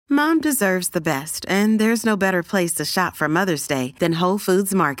Mom deserves the best, and there's no better place to shop for Mother's Day than Whole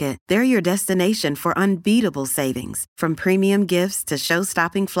Foods Market. They're your destination for unbeatable savings, from premium gifts to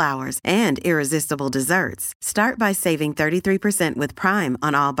show-stopping flowers and irresistible desserts. Start by saving 33% with Prime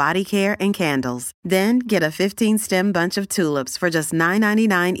on all body care and candles. Then get a 15-stem bunch of tulips for just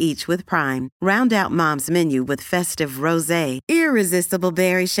 $9.99 each with Prime. Round out Mom's menu with festive rosé, irresistible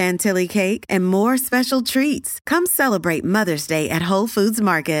berry chantilly cake, and more special treats. Come celebrate Mother's Day at Whole Foods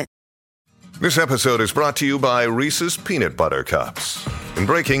Market. This episode is brought to you by Reese's Peanut Butter Cups. In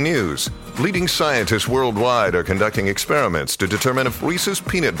breaking news, leading scientists worldwide are conducting experiments to determine if Reese's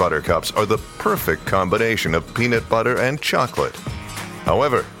Peanut Butter Cups are the perfect combination of peanut butter and chocolate.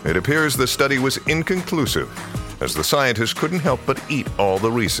 However, it appears the study was inconclusive, as the scientists couldn't help but eat all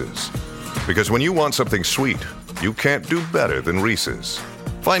the Reese's. Because when you want something sweet, you can't do better than Reese's.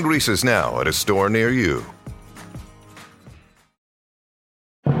 Find Reese's now at a store near you.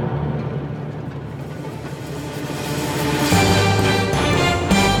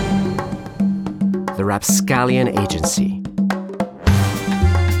 The Rapscallion Agency.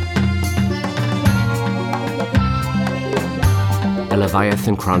 A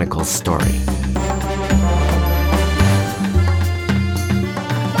Leviathan Chronicles story.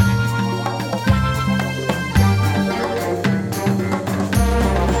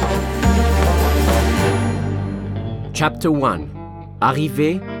 Chapter 1.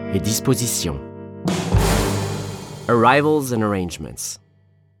 Arrivée et disposition. Arrivals and arrangements.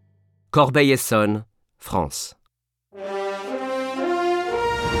 Corbeil-Essonnes, France.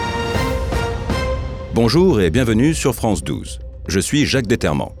 Bonjour et bienvenue sur France 12. Je suis Jacques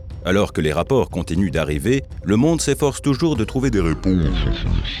Déterment. Alors que les rapports continuent d'arriver, le monde s'efforce toujours de trouver des réponses.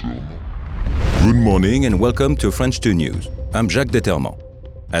 Good morning and welcome to French 2 News. I'm Jacques Déterment.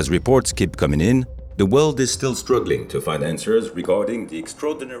 As reports keep coming in, the world is still struggling to find answers regarding the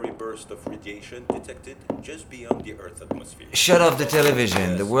extraordinary burst of radiation detected just beyond the Earth's atmosphere. Shut off the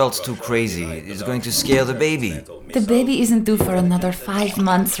television. The world's too crazy. It's going to scare the baby. The baby isn't due for another 5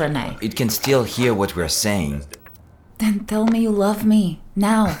 months, Renee. It can still hear what we're saying. Then tell me you love me,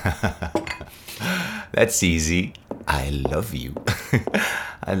 now. That's easy. I love you.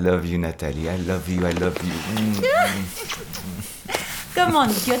 I love you, Nathalie. I love you. I love you. Come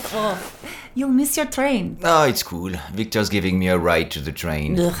on, get off. You'll miss your train. Oh, it's cool. Victor's giving me a ride to the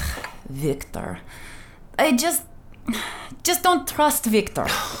train. Ugh, Victor. I just don't trust Victor.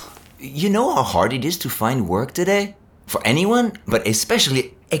 You know how hard it is to find work today? For anyone, but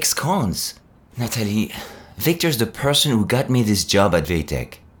especially ex-cons. Nathalie, Victor's the person who got me this job at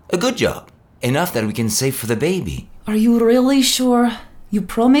VTech. A good job. Enough that we can save for the baby. Are you really sure? You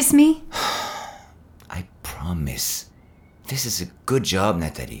promise me? I promise. This is a good job,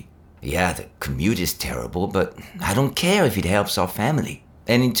 Nathalie. Yeah, the commute is terrible, but I don't care if it helps our family.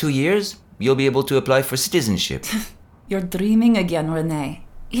 And in 2 years, you'll be able to apply for citizenship. You're dreaming again, Renee.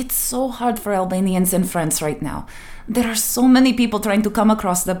 It's so hard for Albanians in France right now. There are so many people trying to come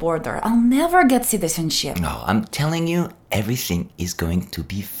across the border. I'll never get citizenship. No, I'm telling you, everything is going to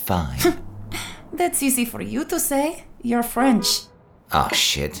be fine. That's easy for you to say. You're French. Oh,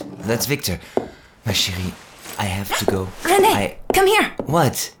 shit. That's Victor. Ma chérie, I have to go. Renee, come here.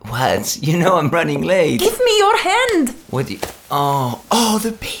 What? What? You know I'm running late. Give me your hand. What? Oh,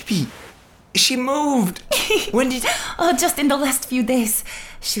 the baby. She moved. When did... Oh, just in the last few days.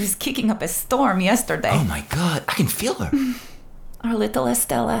 She was kicking up a storm yesterday. Oh my God, I can feel her. Our little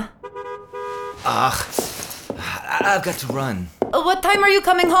Estella. I've got to run. What time are you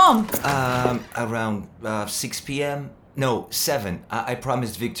coming home? Around 6 p.m. No, 7. I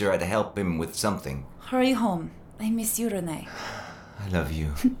promised Victor I'd help him with something. Hurry home. I miss you, Renee. I love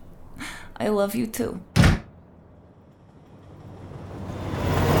you. I love you too.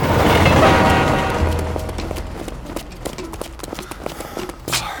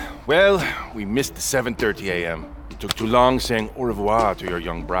 Well, we missed the 7:30 a.m. It took too long saying au revoir to your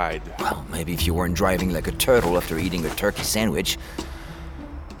young bride. Well, maybe if you weren't driving like a turtle after eating a turkey sandwich.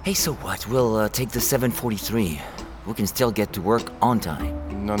 Hey, so what? We'll take the 7:43. We can still get to work on time.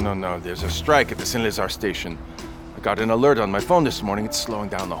 No. There's a strike at the Saint-Lazare station. I got an alert on my phone this morning. It's slowing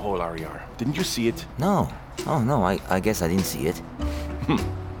down the whole RER. Didn't you see it? No. Oh, no, I guess I didn't see it.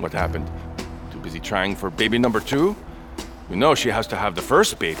 What happened? Too busy trying for baby number 2? You know she has to have the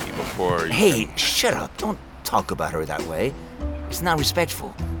first baby before... Hey, shut up. Don't talk about her that way. It's not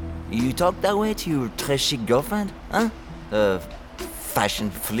respectful. You talk that way to your très chic girlfriend? Huh? Fashion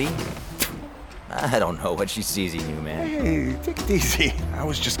flea? I don't know what she sees in you, man. Hey, take it easy. I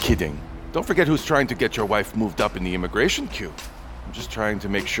was just kidding. Don't forget who's trying to get your wife moved up in the immigration queue. I'm just trying to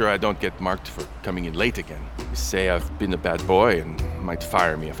make sure I don't get marked for coming in late again. They say I've been a bad boy and might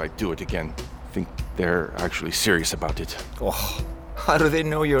fire me if I do it again. I think they're actually serious about it. Oh, how do they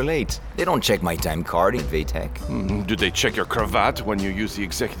know you're late? They don't check my time card in VTech. Do they check your cravat when you use the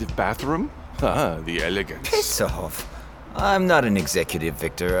executive bathroom? Ah, the elegance. Piss off. I'm not an executive,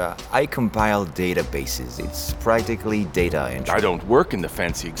 Victor. I compile databases. It's practically data entry. I don't work in the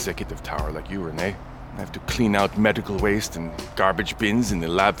fancy executive tower like you, Renee. I have to clean out medical waste and garbage bins in the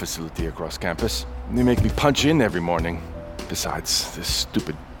lab facility across campus. They make me punch in every morning. Besides, the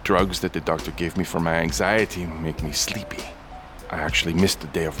stupid drugs that the doctor gave me for my anxiety make me sleepy. I actually missed a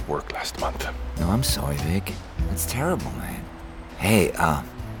day of work last month. No, I'm sorry, Vic. That's terrible, man. Hey,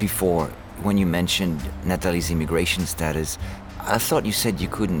 before, when you mentioned Natalie's immigration status, I thought you said you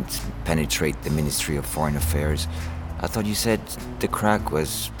couldn't penetrate the Ministry of Foreign Affairs. I thought you said the crack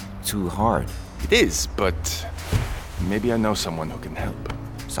was too hard. It is, but maybe I know someone who can help.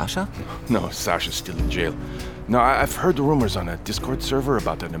 Sasha? No, Sasha's still in jail. No, I've heard the rumors on a Discord server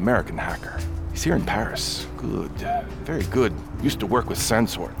about an American hacker. He's here in Paris. Good. Very good. Used to work with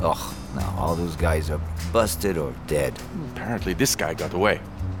Sansor. Ugh, now all those guys are busted or dead. Apparently this guy got away.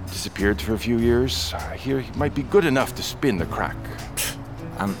 Disappeared for a few years. I hear he might be good enough to spin the crack.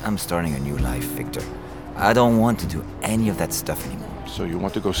 I'm starting a new life, Victor. I don't want to do any of that stuff anymore. So you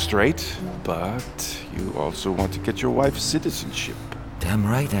want to go straight, but you also want to get your wife's citizenship. Damn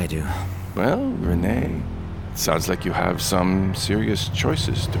right I do. Well, Renee, it sounds like you have some serious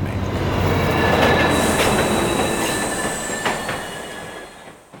choices to make.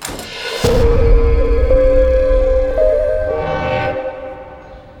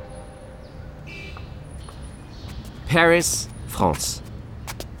 Paris, France.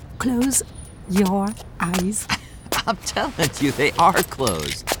 Close your eyes. I'm telling you, they are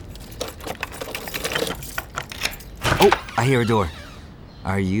closed. Oh, I hear a door.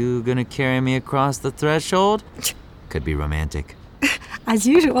 Are you gonna carry me across the threshold? Could be romantic. As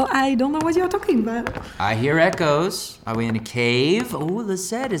usual, I don't know what you're talking about. I hear echoes. Are we in a cave? Oh,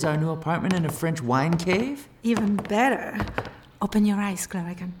 Lisette, is our new apartment in a French wine cave? Even better. Open your eyes,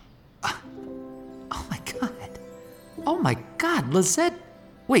 Clarican. Oh my god. Oh my god, Lisette.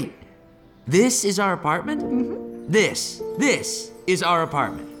 Wait, this is our apartment? Mm-hmm. This is our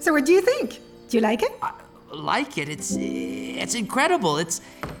apartment. So what do you think? Do you like it? Like it? It's incredible. It's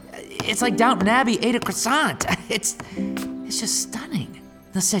like Downton Abbey ate a croissant. It's just stunning.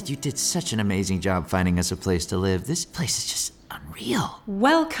 Lisette, you did such an amazing job finding us a place to live. This place is just unreal.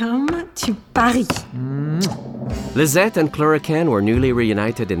 Welcome to Paris. Lisette and Chlorocan were newly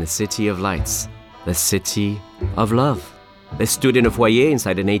reunited in the City of Lights, the City of Love. They stood in a foyer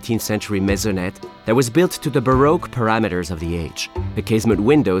inside an 18th century maisonette that was built to the Baroque parameters of the age. The casement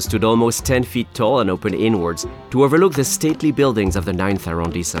windows stood almost 10 feet tall and opened inwards to overlook the stately buildings of the 9th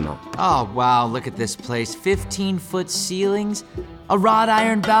arrondissement. Oh, wow, look at this place. 15-foot ceilings, a wrought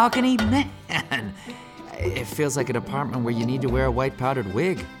iron balcony. Man, it feels like an apartment where you need to wear a white powdered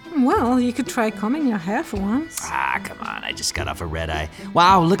wig. Well, you could try combing your hair for once. Ah, come on, I just got off a red eye.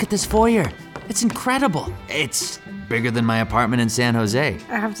 Wow, look at this foyer. It's incredible. It's bigger than my apartment in San Jose.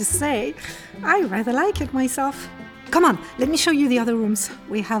 I have to say, I rather like it myself. Come on, let me show you the other rooms.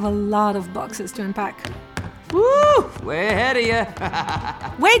 We have a lot of boxes to unpack. Woo! Way ahead of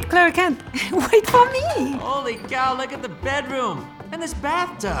you. Wait, Clarican. Wait for me. Holy cow, look at the bedroom and this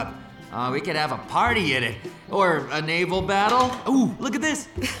bathtub. We could have a party in it. Or a naval battle. Ooh, look at this.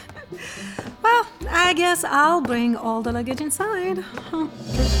 Well, I guess I'll bring all the luggage inside.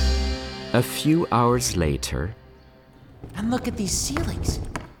 A few hours later... And look at these ceilings.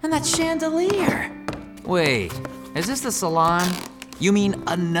 And that chandelier. Wait, is this the salon? You mean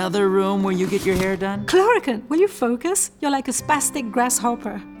another room where you get your hair done? Clarican, will you focus? You're like a spastic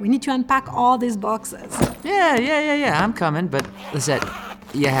grasshopper. We need to unpack all these boxes. Yeah, I'm coming, but Lisette,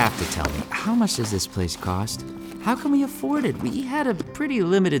 you have to tell me, how much does this place cost? How can we afford it? We had a pretty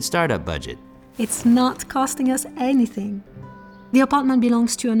limited startup budget. It's not costing us anything. The apartment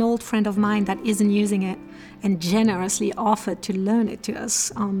belongs to an old friend of mine that isn't using it and generously offered to loan it to us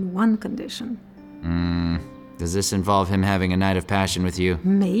on one condition. Does this involve him having a night of passion with you?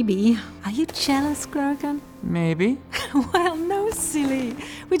 Maybe. Are you jealous, Clarican? Maybe. Well, no, silly.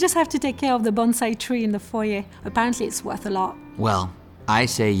 We just have to take care of the bonsai tree in the foyer. Apparently it's worth a lot. Well, I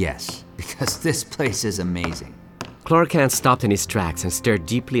say yes, because this place is amazing. Chlorocan stopped in his tracks and stared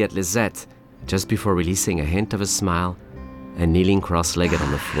deeply at Lisette just before releasing a hint of a smile and kneeling cross-legged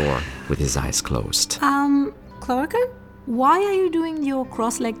on the floor with his eyes closed. Clarican? Why are you doing your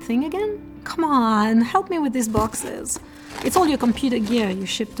cross-legged thing again? Come on, help me with these boxes. It's all your computer gear you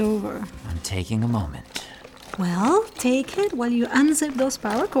shipped over. I'm taking a moment. Well, take it while you unzip those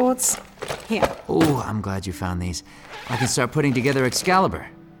power cords. Here. Oh, I'm glad you found these. I can start putting together Excalibur.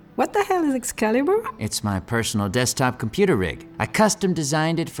 What the hell is Excalibur? It's my personal desktop computer rig. I custom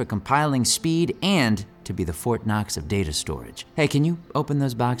designed it for compiling speed and to be the Fort Knox of data storage. Hey, can you open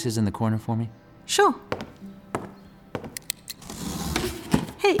those boxes in the corner for me? Sure.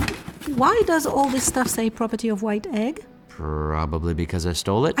 Hey, why does all this stuff say property of White Egg? Probably because I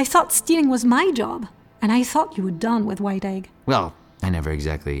stole it. I thought stealing was my job, and I thought you were done with White Egg. Well, I never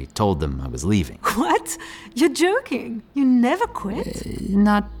exactly told them I was leaving. What? You're joking. You never quit?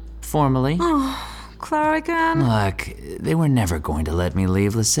 Not formally. Oh, Clarican. Look, they were never going to let me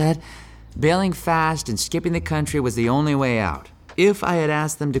leave, Lisette. Bailing fast and skipping the country was the only way out. If I had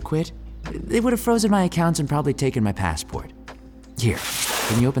asked them to quit, they would have frozen my accounts and probably taken my passport. Here,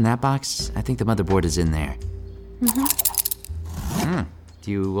 can you open that box? I think the motherboard is in there. Do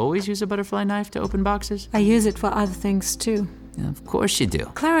you always use a butterfly knife to open boxes? I use it for other things too. Yeah, of course you do.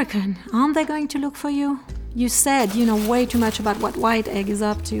 Clarican, aren't they going to look for you? You said you know way too much about what White Egg is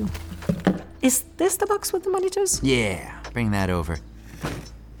up to. Is this the box with the monitors? Yeah, bring that over.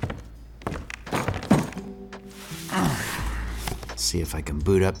 See if I can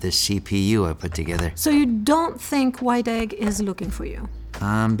boot up this CPU I put together. So you don't think White Egg is looking for you?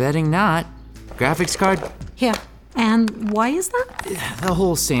 I'm betting not. Graphics card? Here. And why is that? The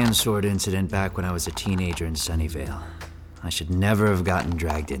whole sand sword incident back when I was a teenager in Sunnyvale. I should never have gotten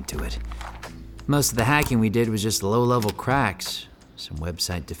dragged into it. Most of the hacking we did was just low-level cracks. Some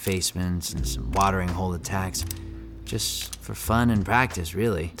website defacements and some watering hole attacks. Just for fun and practice,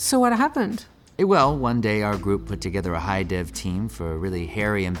 really. So what happened? Well, one day our group put together a high-dev team for a really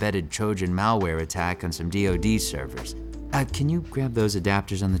hairy embedded Trojan malware attack on some DoD servers. Can you grab those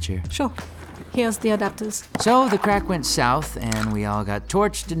adapters on the chair? Sure. Here's the adapters. So the crack went south, and we all got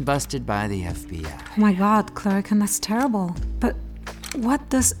torched and busted by the FBI. Oh my God, Clarican, that's terrible. But what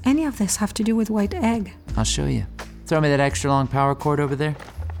does any of this have to do with White Egg? I'll show you. Throw me that extra long power cord over there.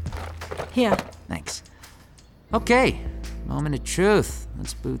 Here. Thanks. Okay, moment of truth.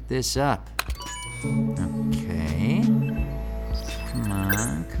 Let's boot this up. Okay.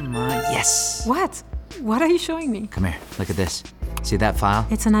 Come on. Yes! What? What are you showing me? Come here, look at this. See that file?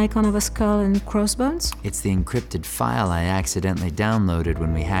 It's an icon of a skull and crossbones? It's the encrypted file I accidentally downloaded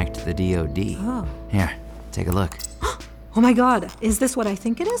when we hacked the DoD. Oh. Here, take a look. Oh my God, is this what I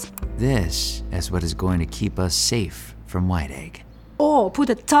think it is? This is what is going to keep us safe from White Egg. Oh, put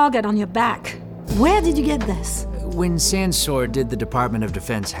a target on your back. Where did you get this? When Sandsword did the Department of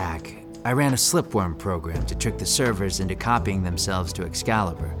Defense hack, I ran a slipworm program to trick the servers into copying themselves to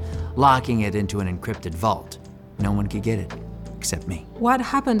Excalibur, locking it into an encrypted vault. No one could get it, except me. What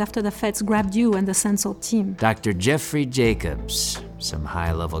happened after the feds grabbed you and the Sensor team? Dr. Jeffrey Jacobs, some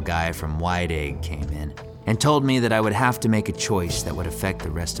high-level guy from White Egg, came in and told me that I would have to make a choice that would affect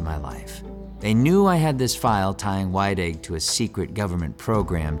the rest of my life. They knew I had this file tying White Egg to a secret government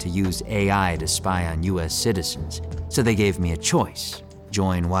program to use AI to spy on US citizens, so they gave me a choice.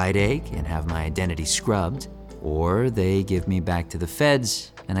 Join White Egg and have my identity scrubbed, or they give me back to the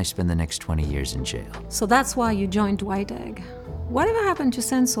feds and I spend the next 20 years in jail. So that's why you joined White Egg. Whatever happened to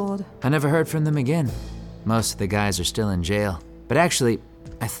Censored? I never heard from them again. Most of the guys are still in jail. But actually,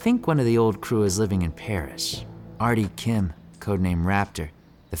 I think one of the old crew is living in Paris. Artie Kim, codename Raptor.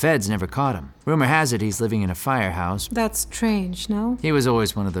 The feds never caught him. Rumor has it he's living in a firehouse. That's strange, no? He was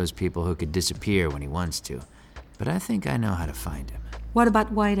always one of those people who could disappear when he wants to. But I think I know how to find him. What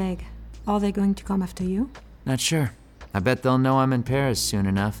about White Egg? Are they going to come after you? Not sure. I bet they'll know I'm in Paris soon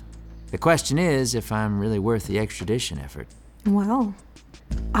enough. The question is if I'm really worth the extradition effort. Well,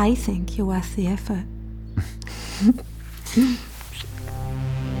 I think you're worth the effort.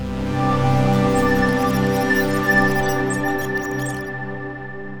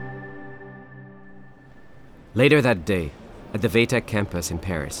 Later that day, at the VTech campus in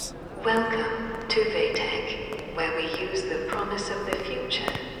Paris. Welcome to VTech, where we use the promise of the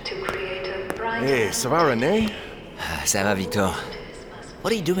future to create a brighter... Hey, ça va, René? Ça va, Victor.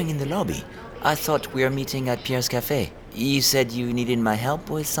 What are you doing in the lobby? I thought we were meeting at Pierre's Cafe. You said you needed my help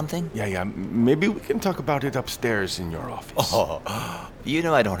with something? Yeah, maybe we can talk about it upstairs in your office. Oh, you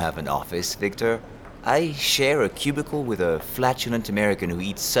know I don't have an office, Victor. I share a cubicle with a flatulent American who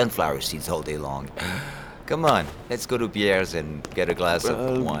eats sunflower seeds all day long. Come on, let's go to Pierre's and get a glass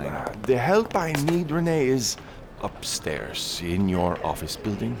of wine. The help I need, René, is upstairs in your office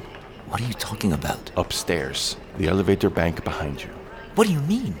building. What are you talking about? Upstairs. The elevator bank behind you. What do you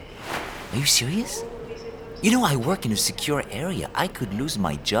mean? Are you serious? You know I work in a secure area. I could lose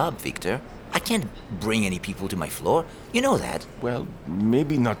my job, Victor. I can't bring any people to my floor. You know that. Well,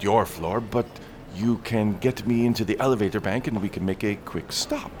 maybe not your floor, but You can get me into the elevator bank and we can make a quick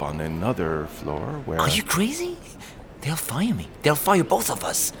stop on another floor where... Are you crazy? They'll fire me. They'll fire both of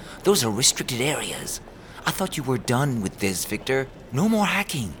us. Those are restricted areas. I thought you were done with this, Victor. No more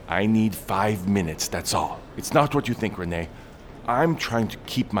hacking. I need 5 minutes, that's all. It's not what you think, Renee. I'm trying to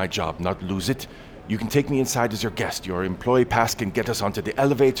keep my job, not lose it. You can take me inside as your guest. Your employee pass can get us onto the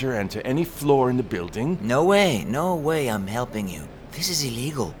elevator and to any floor in the building. No way I'm helping you. This is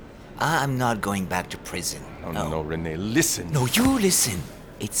illegal. I'm not going back to prison. Oh, no, Renee, listen. No, you listen.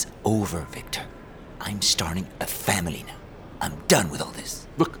 It's over, Victor. I'm starting a family now. I'm done with all this.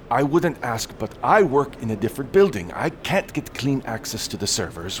 Look, I wouldn't ask, but I work in a different building. I can't get clean access to the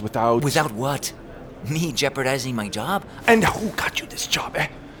servers without... Without what? Me jeopardizing my job? And who got you this job, eh?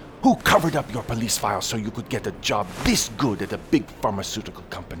 Who covered up your police file so you could get a job this good at a big pharmaceutical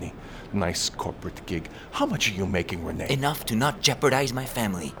company? Nice corporate gig. How much are you making, Renee? Enough to not jeopardize my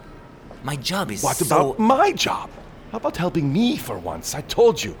family. My job is What about my job? How about helping me for once? I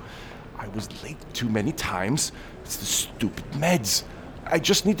told you. I was late too many times. It's the stupid meds. I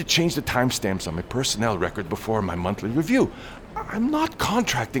just need to change the timestamps on my personnel record before my monthly review. I'm not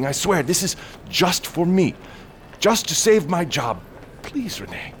contracting, I swear. This is just for me. Just to save my job. Please,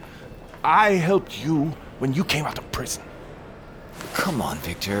 Renee. I helped you when you came out of prison. Come on,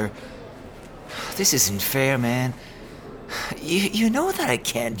 Victor. This isn't fair, man. You know that I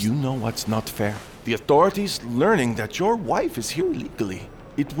can't... You know what's not fair? The authorities learning that your wife is here illegally.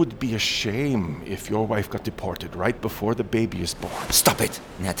 It would be a shame if your wife got deported right before the baby is born. Stop it!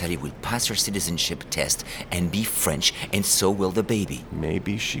 Natalie will pass her citizenship test and be French, and so will the baby.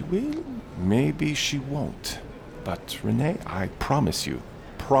 Maybe she will, maybe she won't. But Renee, I promise you,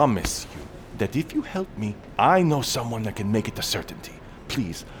 that if you help me, I know someone that can make it a certainty.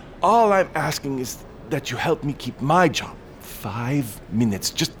 Please, all I'm asking is that you help me keep my job. 5 minutes.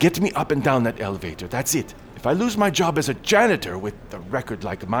 Just get me up and down that elevator. That's it. If I lose my job as a janitor with a record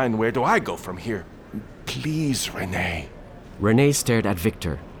like mine, where do I go from here? Please, Renee. Renee stared at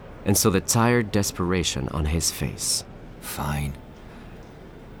Victor and saw the tired desperation on his face. Fine.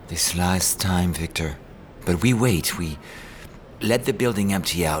 This last time, Victor. But we wait. We let the building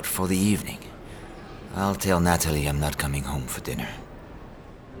empty out for the evening. I'll tell Natalie I'm not coming home for dinner.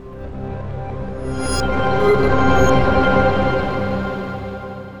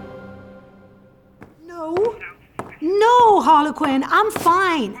 No, Harlequin, I'm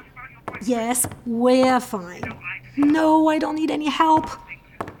fine. Yes, we're fine. No, I don't need any help.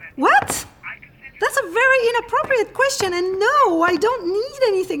 What? That's a very inappropriate question, and no, I don't need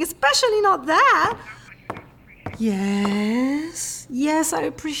anything, especially not that. Yes, I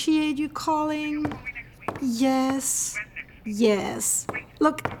appreciate you calling. Yes.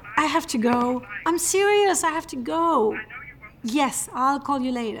 Look, I have to go. I'm serious, I have to go. Yes, I'll call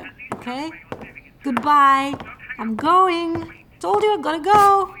you later, okay? Goodbye. I'm going. Told you I gotta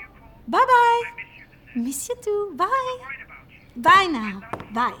go. Bye-bye. Miss you too. Bye. Bye now.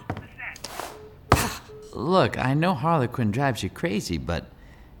 Bye. Look, I know Harlequin drives you crazy, but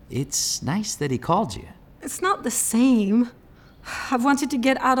it's nice that he called you. It's not the same. I've wanted to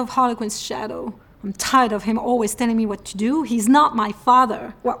get out of Harlequin's shadow. I'm tired of him always telling me what to do. He's not my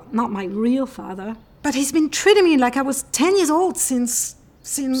father. Well, not my real father. But he's been treating me like I was 10 years old since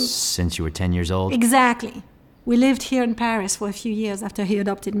you were 10 years old? Exactly. We lived here in Paris for a few years after he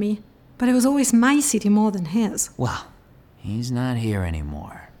adopted me. But it was always my city more than his. Well, he's not here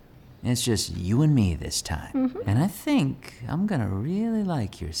anymore. It's just you and me this time. Mm-hmm. And I think I'm gonna really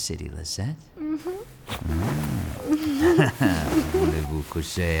like your city, Lisette. Voulez-vous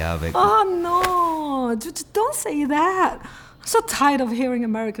coucher avec... Oh, no. Don't say that. I'm so tired of hearing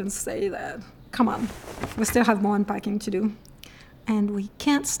Americans say that. Come on. We still have more unpacking to do. And we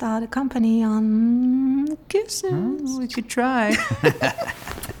can't start a company on kisses. We could try.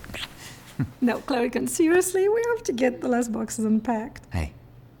 No, Claricon, seriously, we have to get the last boxes unpacked. Hey,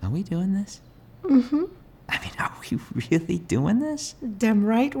 are we doing this? Mm-hmm. I mean, are we really doing this? Damn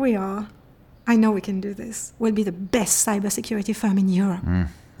right we are. I know we can do this. We'll be the best cybersecurity firm in Europe.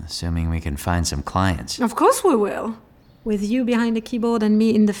 Assuming we can find some clients. Of course we will. With you behind the keyboard and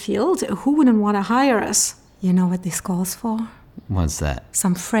me in the field, who wouldn't want to hire us? You know what this calls for? What's that?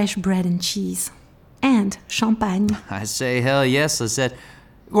 Some fresh bread and cheese. And champagne. I say hell yes, Lisette.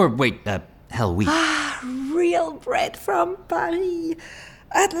 Or wait, hell we. Real bread from Paris.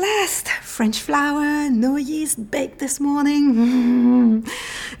 At last. French flour, no yeast, baked this morning.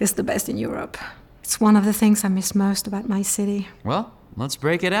 It's the best in Europe. It's one of the things I miss most about my city. Well, let's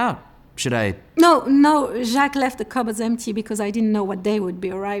break it out. Should I... No, Jacques left the cupboards empty because I didn't know what day would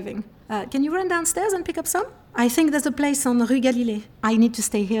be arriving. Can you run downstairs and pick up some? I think there's a place on Rue Galilée. I need to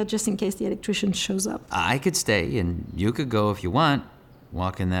stay here just in case the electrician shows up. I could stay, and you could go if you want.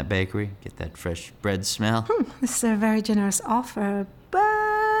 Walk in that bakery, get that fresh bread smell. This is a very generous offer,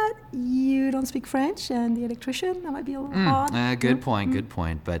 but you don't speak French, and the electrician, that might be a little hard. Good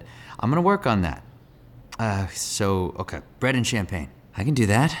point. But I'm gonna work on that. Okay, bread and champagne. I can do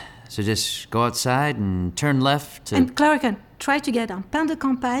that. So just go outside and turn left to... And Clorican, try to get un pain de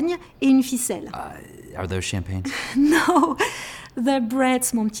campagne et une ficelle. Are those champagne? No, they're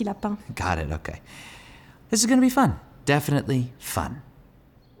breads, mon petit lapin. Got it, okay. This is gonna be fun. Definitely fun.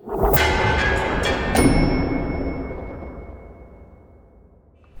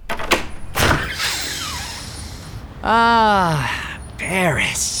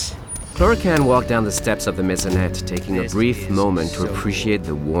 Paris. Clorican walked down the steps of the maisonette, taking a brief moment to appreciate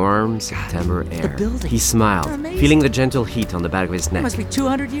the warm September air. He smiled, feeling the gentle heat on the back of his neck. Must be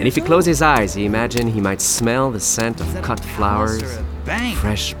 200 years And if he old. closed his eyes, he imagined he might smell the scent of cut flowers, bank?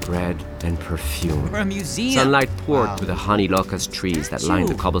 fresh bread, and perfume. Or a museum. Sunlight poured through the honey locust trees that lined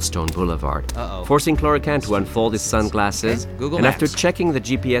the cobblestone boulevard, forcing Clorican to unfold his sunglasses, Google and after Maps. checking the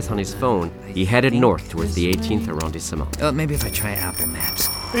GPS on his phone, he headed north towards the 18th arrondissement. Maybe if I try Apple Maps.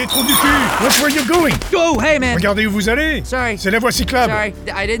 Hé, trou du cul! Watch where you're going! Oh, hey, man! Regardez où vous allez! Sorry. C'est la voie cyclable! Sorry,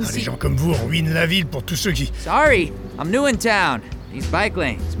 I didn't Les see... gens comme vous ruinent la ville pour tous ceux qui... Sorry, I'm new in town. These bike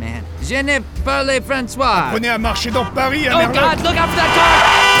lanes, man. Je ne parle François. Prenez à marcher dans Paris, à Oh, Merlin! God, look out for that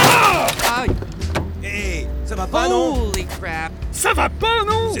car! Hé, ça va pas, non? Holy crap. Ça va pas,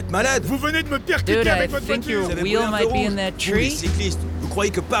 non? Vous êtes malade? Vous venez de me percuter Dude, I avec votre think voiture! your Vous avez wheel brûlé un might feu be in rouge. that Vous, les tree. cyclistes, vous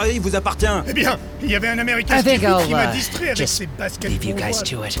croyez que Paris vous appartient? Eh bien, il y avait un Américain I think stupide qui m'a I'll distrait avec just ses baskets leave you guys bourgeoises.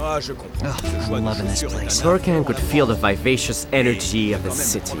 to it. Ah, je comprends. I'm loving this place. Clorican could feel the vivacious energy of the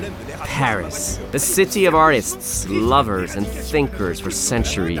city. Paris, the city of artists, lovers, and thinkers for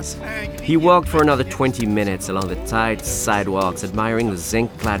centuries. He walked for another 20 minutes along the tight sidewalks, admiring the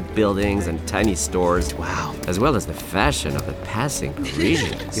zinc-clad buildings and tiny stores, as well as the fashion of the passing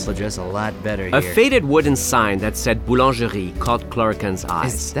Parisians. People dress a lot better A here. faded wooden sign that said Boulangerie caught Clorican's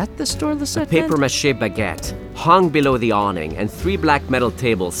eyes. Is that the store Lisette Papier-mâché baguette hung below the awning, and 3 black metal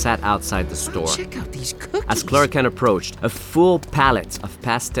tables sat outside the store. Check out these cookies. As Clorican approached, a full palette of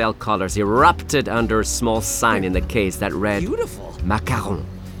pastel colors erupted under a small sign in the case that read Beautiful. Macaron.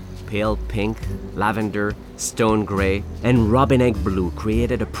 Pale pink, lavender, stone gray, and robin egg blue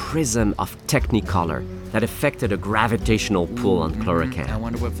created a prism of technicolor that affected a gravitational pull on Clorican. I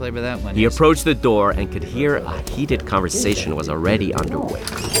wonder what flavor that one He is. approached the door and could hear a heated conversation was already underway.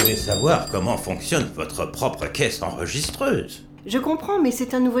 Vous voulez savoir comment fonctionne votre propre caisse enregistreuse? Je comprends, mais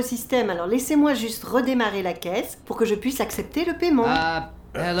c'est un nouveau système, alors laissez-moi juste redémarrer la caisse pour que je puisse accepter le paiement.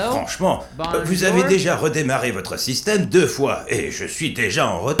 Hello? Franchement, Bonjour. vous avez déjà redémarré votre système 2 fois et je suis déjà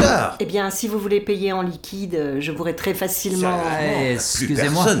en retard. Eh bien, si vous voulez payer en liquide, je pourrais très facilement... Plus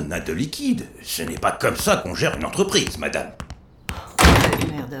Excusez-moi. personne n'a de liquide. Ce n'est pas comme ça qu'on gère une entreprise, madame.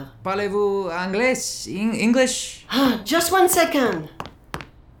 Merde. Parlez-vous anglais? English? Just 1 second.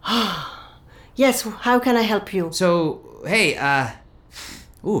 Yes, how can I help you? So, hey,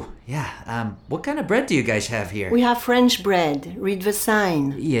 what kind of bread do you guys have here? We have French bread. Read the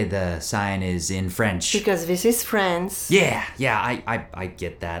sign. Yeah, the sign is in French. Because this is France. Yeah, I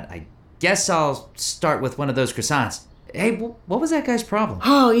get that. I guess I'll start with one of those croissants. Hey, what was that guy's problem?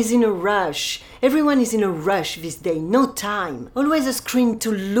 Oh, he's in a rush. Everyone is in a rush this day. No time. Always a screen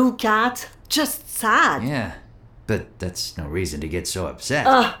to look at. Just sad. Yeah, but that's no reason to get so upset.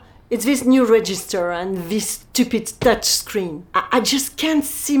 It's this new register and this stupid touch screen. I just can't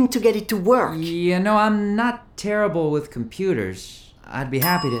seem to get it to work. You know, I'm not terrible with computers. I'd be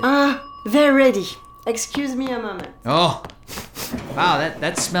happy to... They're ready. Excuse me a moment. Oh, wow,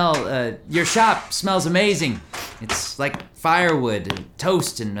 that smell, your shop smells amazing. It's like firewood and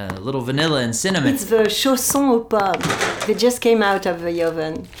toast and a little vanilla and cinnamon. It's the chausson aux pommes. They just came out of the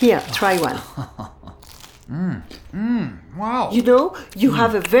oven. Here, try one. Wow. You know, you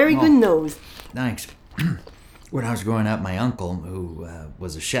have a very good nose. Thanks. When I was growing up, my uncle, who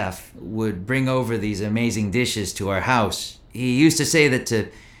was a chef, would bring over these amazing dishes to our house. He used to say that to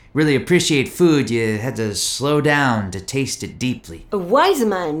really appreciate food, you had to slow down to taste it deeply. A wise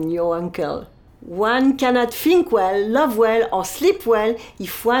man, your uncle. One cannot think well, love well, or sleep well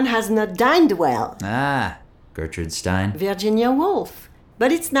if one has not dined well. Ah, Gertrude Stein. Virginia Woolf.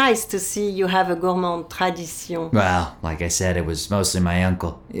 But it's nice to see you have a gourmand tradition. Well, like I said, it was mostly my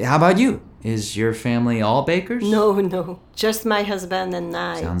uncle. How about you? Is your family all bakers? No. Just my husband and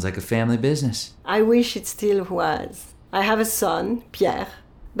I. Sounds like a family business. I wish it still was. I have a son, Pierre,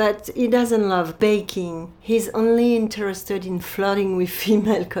 but he doesn't love baking. He's only interested in flirting with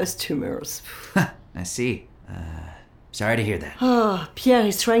female costumers. I see. Sorry to hear that. Oh, Pierre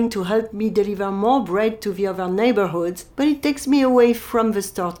is trying to help me deliver more bread to the other neighborhoods, but it takes me away from the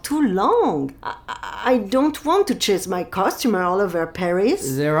store too long. I don't want to chase my customer all over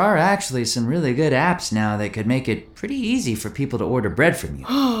Paris. There are actually some really good apps now that could make it pretty easy for people to order bread from you.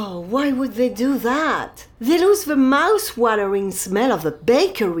 Oh, why would they do that? They lose the mouth-watering smell of the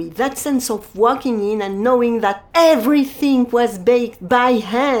bakery, that sense of walking in and knowing that everything was baked by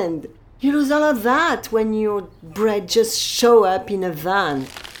hand. You lose all of that when your bread just show up in a van.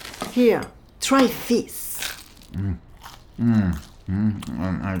 Here, try this.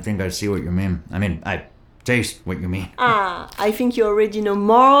 I think I see what you mean. I taste what you mean. I think you already know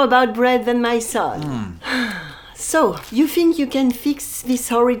more about bread than my son. So, you think you can fix this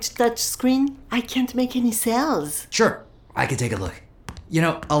horrid touch screen? I can't make any sales. Sure, I can take a look. You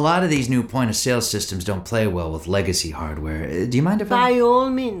know, a lot of these new point-of-sale systems don't play well with legacy hardware. Do you mind if By all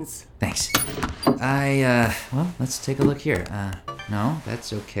means. Thanks. Well, let's take a look here. No,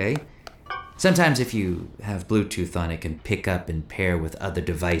 that's okay. Sometimes if you have Bluetooth on, it can pick up and pair with other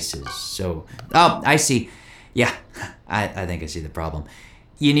devices, so... Oh, I see. Yeah, I think I see the problem.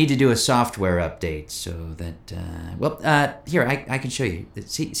 You need to do a software update so that, here, I can show you.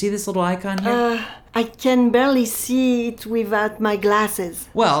 See this little icon here? I can barely see it without my glasses.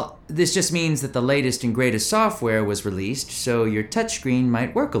 Well, this just means that the latest and greatest software was released, so your touchscreen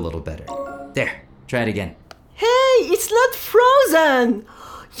might work a little better. There, try it again. Hey, it's not frozen!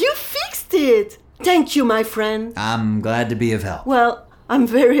 You fixed it! Thank you, my friend. I'm glad to be of help. Well, I'm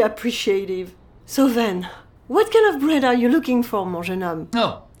very appreciative. So then, what kind of bread are you looking for, mon jeune homme?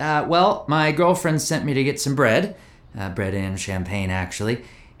 Oh, well, my girlfriend sent me to get some bread. Bread and champagne, actually.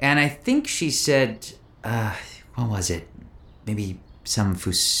 And I think she said, what was it? Maybe some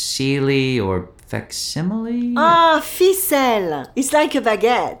fusilli or facsimile? Ah, ficelle. It's like a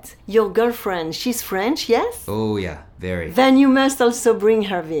baguette. Your girlfriend, she's French, yes? Oh, yeah, very. Then you must also bring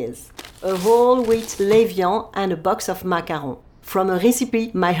her this. A whole wheat levain and a box of macarons. From a recipe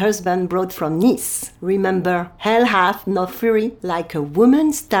my husband brought from Nice. Remember, hell hath no fury like a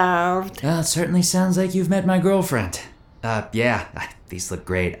woman starved. Well, it certainly sounds like you've met my girlfriend. Yeah, these look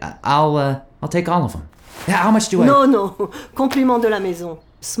great. I'll take all of them. How much do I... No, compliment de la maison.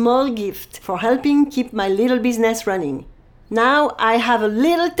 Small gift for helping keep my little business running. Now I have a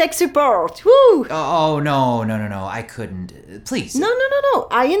little tech support. Woo! Oh, no, I couldn't. Please. No,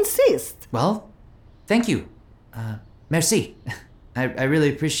 I insist. Well, thank you. Merci. I really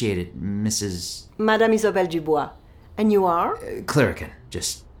appreciate it, Mrs... Madame Isabelle Dubois. And you are? Clerican.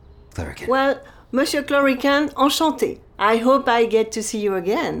 Just Clerican. Well, Monsieur Clerican, enchanté. I hope I get to see you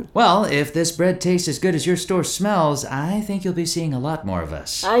again. Well, if this bread tastes as good as your store smells, I think you'll be seeing a lot more of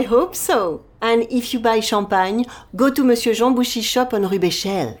us. I hope so. And if you buy champagne, go to Monsieur Jean Bouchy's shop on Rue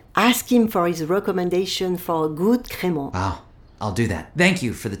Béchelle. Ask him for his recommendation for a good crémant. Wow, I'll do that. Thank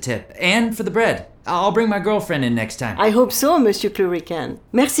you for the tip. And for the bread. I'll bring my girlfriend in next time. I hope so, Monsieur Clerican.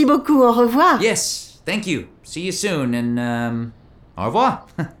 Merci beaucoup, au revoir. Yes, thank you. See you soon, and, au revoir.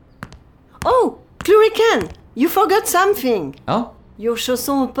 Oh, Clerican, you forgot something. Oh? Your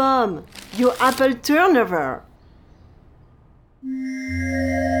chausson aux pommes. Your apple turnover.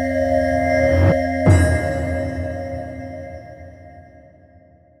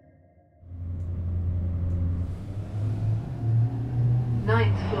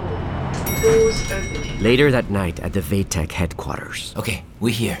 Ninth floor. Doors opening. Later that night at the VTech headquarters. Okay,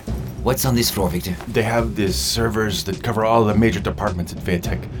 we're here. What's on this floor, Victor? They have these servers that cover all the major departments at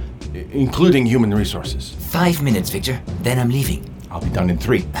VTech, including human resources. 5 minutes, Victor. Then I'm leaving. I'll be done in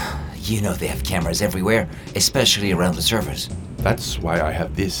 3. You know they have cameras everywhere, especially around the servers. That's why I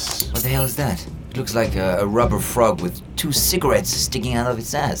have this. What the hell is that? It looks like a rubber frog with 2 cigarettes sticking out of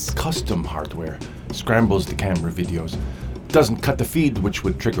its ass. Custom hardware. Scrambles the camera videos. Doesn't cut the feed, which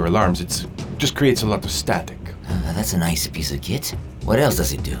would trigger alarms. It just creates a lot of static. That's a nice piece of kit. What else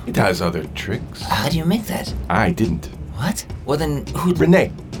does it do? It has other tricks. How do you make that? I didn't. What? Well then, who...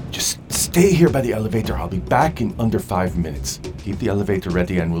 Renee, just stay here by the elevator. I'll be back in under 5 minutes. Keep the elevator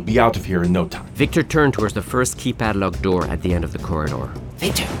ready and we'll be out of here in no time. Victor turned towards the first keypad locked door at the end of the corridor.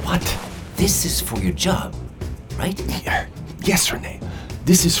 Victor, what? This is for your job, right? Yes, Renee.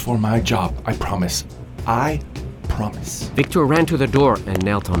 This is for my job. I promise. I promise. Victor ran to the door and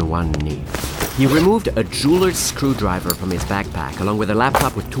knelt on one knee. He removed a jeweler's screwdriver from his backpack, along with a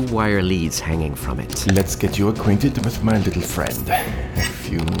laptop with 2 wire leads hanging from it. Let's get you acquainted with my little friend. A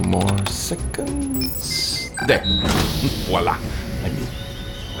few more seconds. There. Voila. I mean,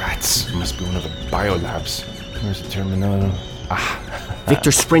 rats. Must be one of the biolabs. Where's the terminal?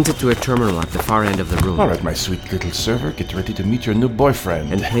 Victor sprinted to a terminal at the far end of the room. All right, my sweet little server, get ready to meet your new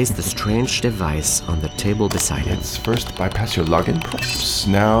boyfriend. And placed the strange device on the table beside him. Let's first bypass your login prompts.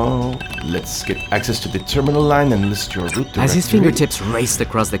 Now, let's get access to the terminal line and list your root directory. As his fingertips raced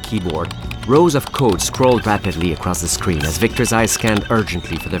across the keyboard, rows of code scrolled rapidly across the screen as Victor's eyes scanned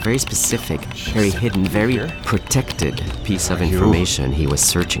urgently for the very specific, very hidden, very protected piece of information he was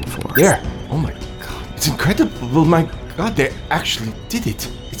searching for. There! Oh my god, it's incredible, my god, they actually did it.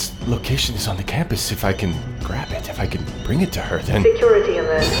 Its location is on the campus. If I can grab it, if I can bring it to her, then... Security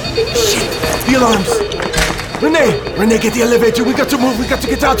alert. The alarms! Renee, get the elevator. We got to move. We got to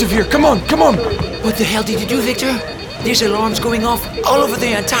get out of here. Come on. What the hell did you do, Victor? There's alarms going off all over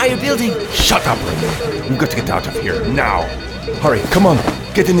the entire building. Shut up, Renee. We've got to get out of here now. Hurry, come on.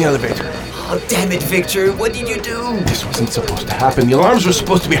 Get in the elevator. Oh, damn it, Victor. What did you do? This wasn't supposed to happen. The alarms were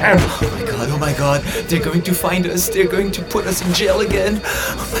supposed to be handled. Oh my god. They're going to find us. They're going to put us in jail again.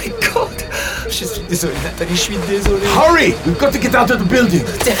 Oh my god. Je suis désolé, Nathalie. Je suis désolé. Hurry! We've got to get out of the building.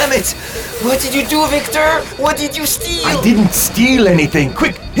 Damn it. What did you do, Victor? What did you steal? I didn't steal anything.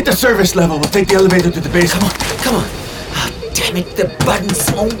 Quick, hit the service level. We'll take the elevator to the basement. Come on. Damn it, the buttons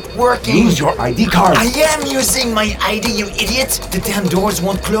aren't working. Use your ID card. I am using my ID, you idiot. The damn doors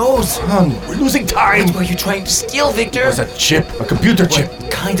won't close. We're losing time. What were you trying to steal, Victor? It was a chip, a computer chip.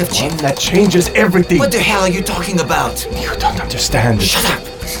 What kind of chip? One that changes everything. What the hell are you talking about? You don't understand. Shut up.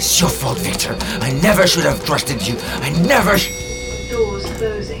 It's your fault, Victor. I never should have trusted you. I never Doors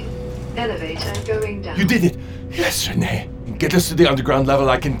closing. Elevator going down. You did it. Yes, Renee. Get us to the underground level.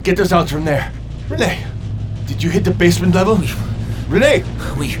 I can get us out from there. Renee, did you hit the basement level? Renee!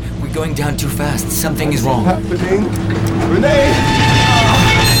 We're going down too fast. Something is wrong. What's happening? Renee!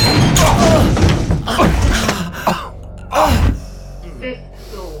 Fifth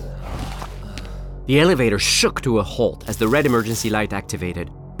floor. The elevator shook to a halt as the red emergency light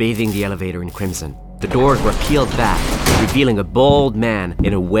activated, bathing the elevator in crimson. The doors were peeled back, revealing a bald man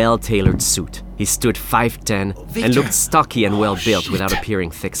in a well-tailored suit. He stood 5'10" and looked stocky and well-built without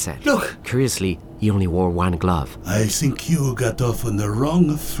appearing thick-set. Look! Curiously, he only wore one glove. I think you got off on the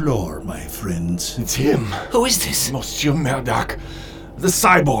wrong floor, my friends. It's him. Who is this? Monsieur Murdoch. The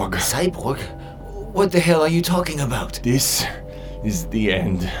cyborg. Cyborg? What the hell are you talking about? This is the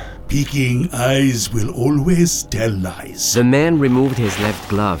end. Peeking eyes will always tell lies. The man removed his left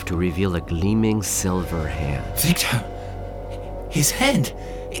glove to reveal a gleaming silver hand. Victor! His hand!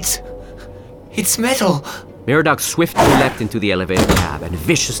 It's metal! Murdoch swiftly leapt into the elevator cab and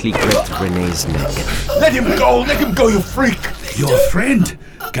viciously gripped Renee's neck. Let him go! Let him go, you freak! Your friend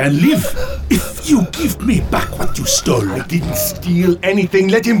can live if you give me back what you stole. I didn't steal anything.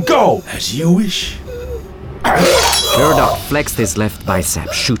 Let him go! As you wish. Murdoch flexed his left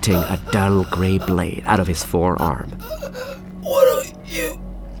bicep, shooting a dull gray blade out of his forearm. What are you?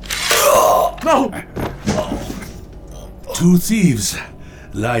 No! Two thieves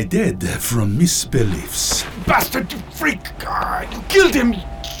lie dead from misbeliefs. Bastard, you freak! You killed him!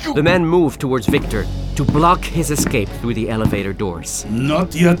 The man moved towards Victor to block his escape through the elevator doors.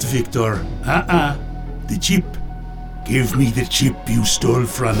 Not yet, Victor. The chip. Give me the chip you stole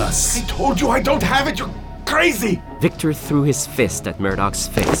from us. I told you I don't have it, you're crazy! Victor threw his fist at Murdoch's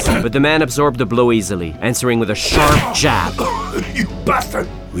face, but the man absorbed the blow easily, answering with a sharp jab. You bastard!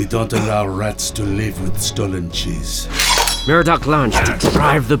 We don't allow rats to live with stolen cheese. Murdoch lunged to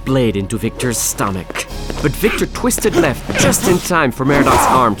drive the blade into Victor's stomach, but Victor twisted left just in time for Murdoch's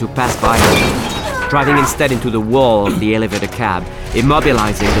arm to pass by him, driving instead into the wall of the elevator cab,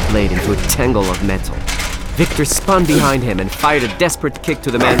 immobilizing the blade into a tangle of metal. Victor spun behind him and fired a desperate kick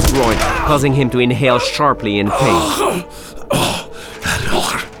to the man's groin, causing him to inhale sharply in pain.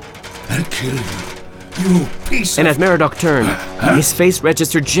 I'll kill you piece And as Murdoch turned, his face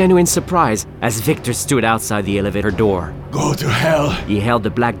registered genuine surprise as Victor stood outside the elevator door. Go to hell! He held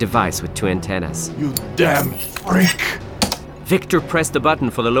the black device with two antennas. You damn freak! Victor pressed the button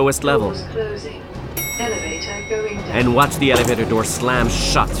for the lowest level Doors closing. Elevator going down. and watched the elevator door slam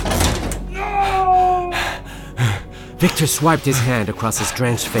shut. Victor swiped his hand across his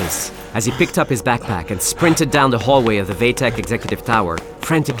drenched face as he picked up his backpack and sprinted down the hallway of the VTech Executive Tower,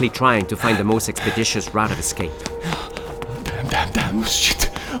 frantically trying to find the most expeditious route of escape. Damn, shit.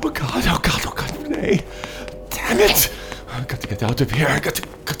 Oh God, Renee. Damn it. I got to get out of here. I got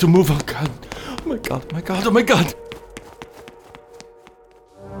to move. Oh God. Oh my God.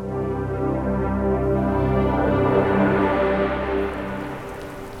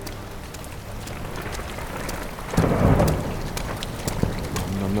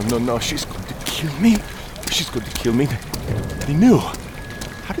 No, she's going to kill me. They knew.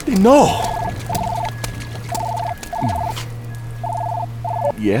 How did they know?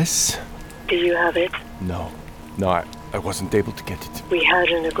 Yes? Do you have it? No. No, I wasn't able to get it. We had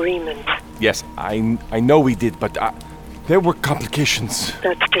an agreement. Yes, I know we did, but there were complications.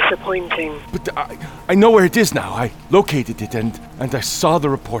 That's disappointing. But I know where it is now. I located it and I saw the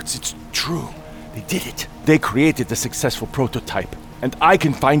reports. It's true. They did it. They created the successful prototype, and I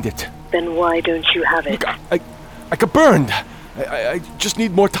can find it. Then why don't you have it? Look, I got burned. I just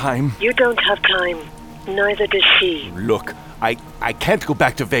need more time. You don't have time. Neither does she. Look, I can't go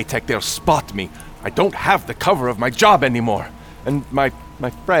back to Vatek. They'll spot me. I don't have the cover of my job anymore. And my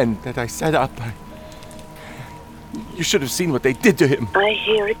friend that I set up, you should have seen what they did to him. I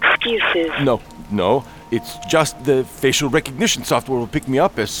hear excuses. No. It's just the facial recognition software will pick me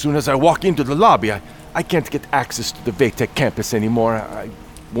up as soon as I walk into the lobby. I can't get access to the Vatek campus anymore. I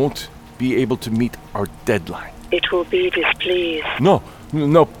won't be able to meet our deadline. It will be displeased. No,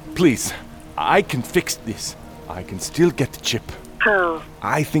 please. I can fix this. I can still get the chip. How?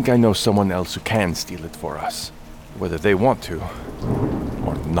 I think I know someone else who can steal it for us. Whether they want to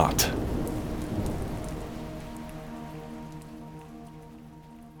or not.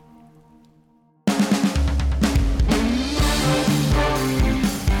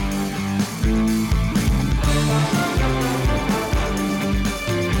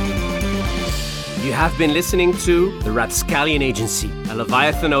 You have been listening to The Rapscallion Agency, a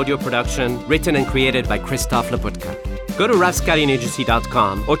Leviathan audio production written and created by Christophe Laputka. Go to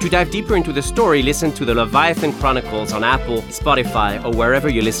rapscallionagency.com, or to dive deeper into the story, listen to the Leviathan Chronicles on Apple, Spotify, or wherever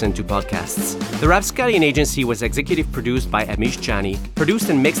you listen to podcasts. The Rapscallion Agency was executive produced by Amish Chani, produced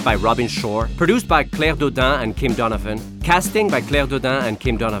and mixed by Robin Shore, produced by Claire Dodin and Kim Donovan, casting by Claire Dodin and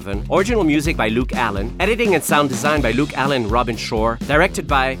Kim Donovan, original music by Luke Allen, editing and sound design by Luke Allen and Robin Shore, directed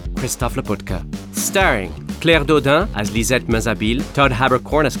by Christophe Laputka. Starring Claire Dodin as Lisette Mazabil, Todd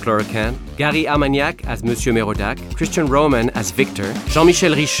Habercorn as Chlorocan, Gary Armagnac as Monsieur Merodac, Christian Roman as Victor,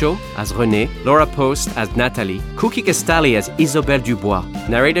 Jean-Michel Richaud as René, Laura Post as Nathalie, Cookie Castali as Isobel Dubois,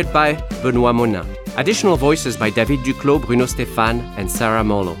 narrated by Benoît Monin. Additional voices by David Duclos, Bruno Stéphane, and Sarah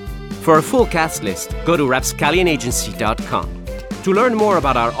Molo. For a full cast list, go to rapscallionagency.com. To learn more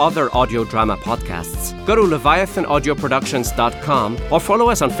about our other audio drama podcasts, go to leviathanaudioproductions.com or follow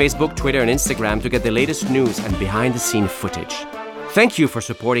us on Facebook, Twitter, and Instagram to get the latest news and behind-the-scene footage. Thank you for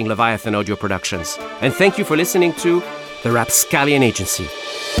supporting Leviathan Audio Productions, and thank you for listening to The Rapscallion Agency.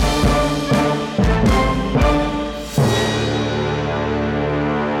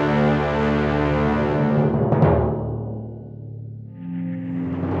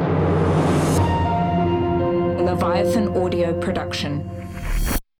 Leviathan Audio Production.